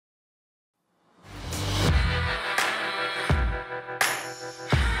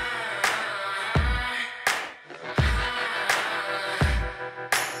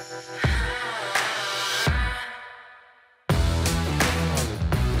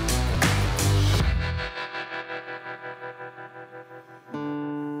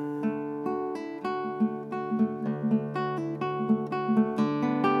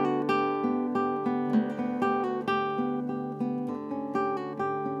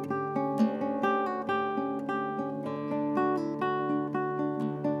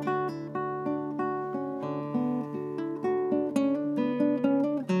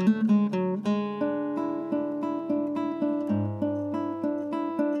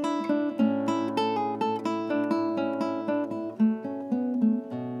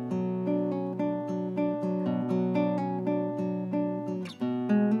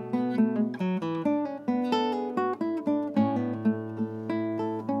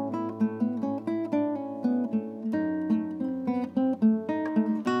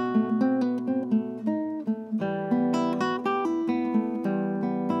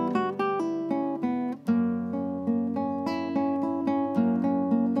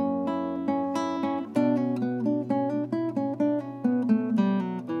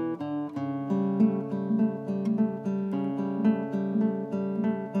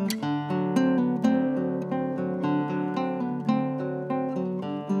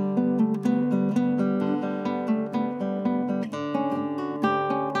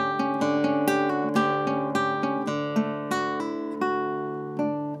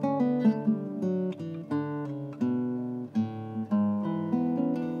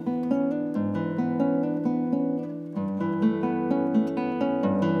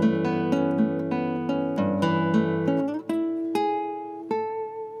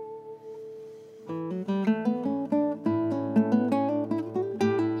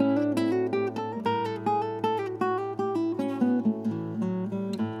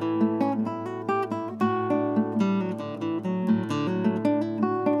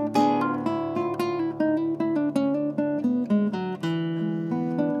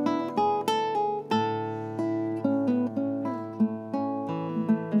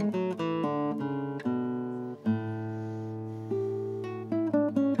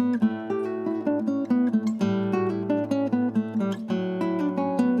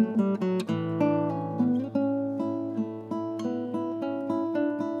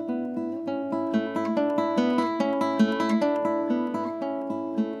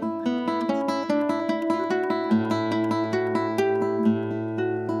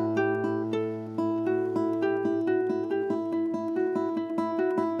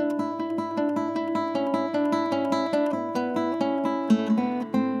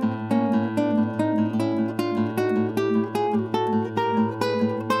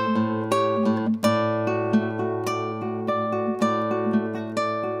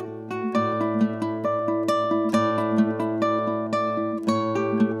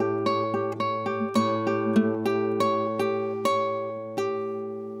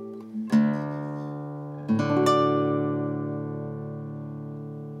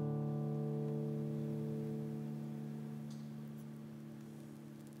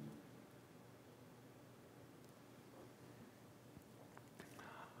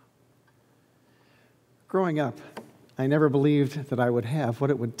Growing up, I never believed that I would have what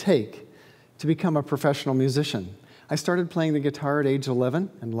it would take to become a professional musician. I started playing the guitar at age 11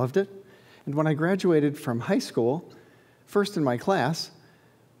 and loved it. And when I graduated from high school, first in my class,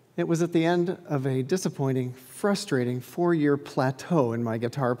 it was at the end of a disappointing, frustrating 4-year plateau in my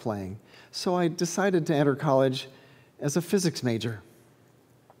guitar playing. So I decided to enter college as a physics major.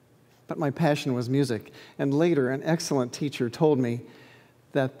 But my passion was music, and later an excellent teacher told me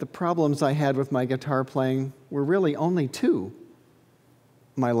that the problems I had with my guitar playing were really only two: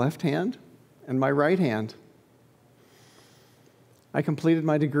 my left hand and my right hand. I completed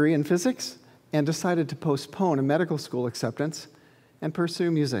my degree in physics and decided to postpone a medical school acceptance and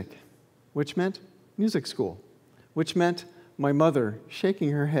pursue music, which meant music school, which meant my mother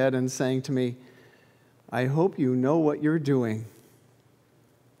shaking her head and saying to me, "I hope you know what you're doing."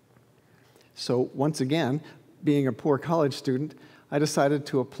 So once again, being a poor college student, I decided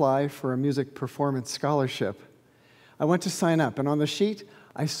to apply for a music performance scholarship. I went to sign up, and on the sheet,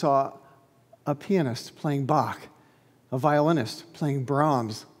 I saw a pianist playing Bach, a violinist playing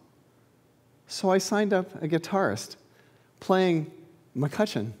Brahms. So I signed up a guitarist playing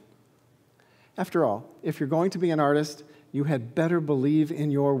McCutcheon. After all, if you're going to be an artist, you had better believe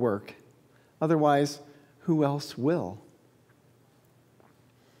in your work. Otherwise, who else will?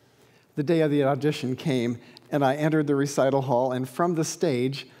 The day of the audition came, and I entered the recital hall, and from the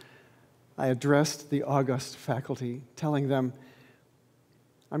stage, I addressed the august faculty, telling them,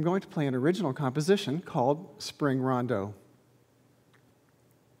 I'm going to play an original composition called Spring Rondo.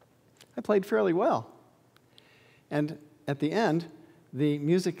 I played fairly well. And at the end, the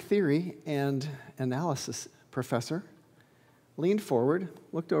music theory and analysis professor leaned forward,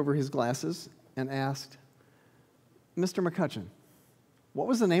 looked over his glasses, and asked, Mr. McCutcheon, what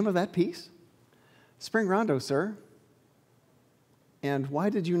was the name of that piece? Spring Rondo, sir. And why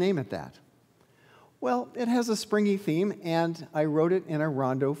did you name it that? Well, it has a springy theme, and I wrote it in a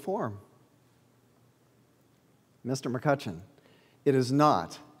rondo form. Mr. McCutcheon, it is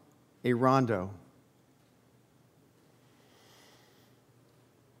not a rondo.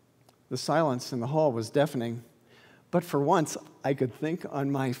 The silence in the hall was deafening, but for once I could think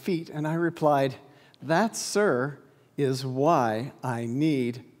on my feet, and I replied, that, sir, is why I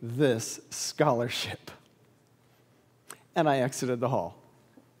need this scholarship. And I exited the hall.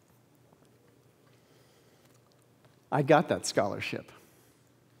 I got that scholarship.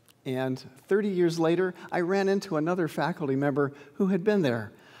 And 30 years later, I ran into another faculty member who had been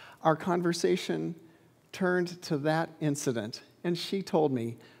there. Our conversation turned to that incident, and she told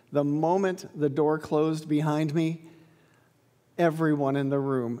me, the moment the door closed behind me, everyone in the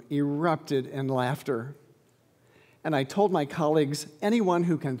room erupted in laughter. And I told my colleagues, anyone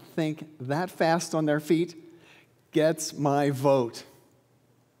who can think that fast on their feet gets my vote.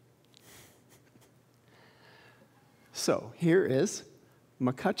 So here is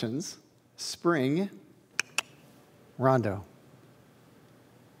McCutcheon's Spring Rondo.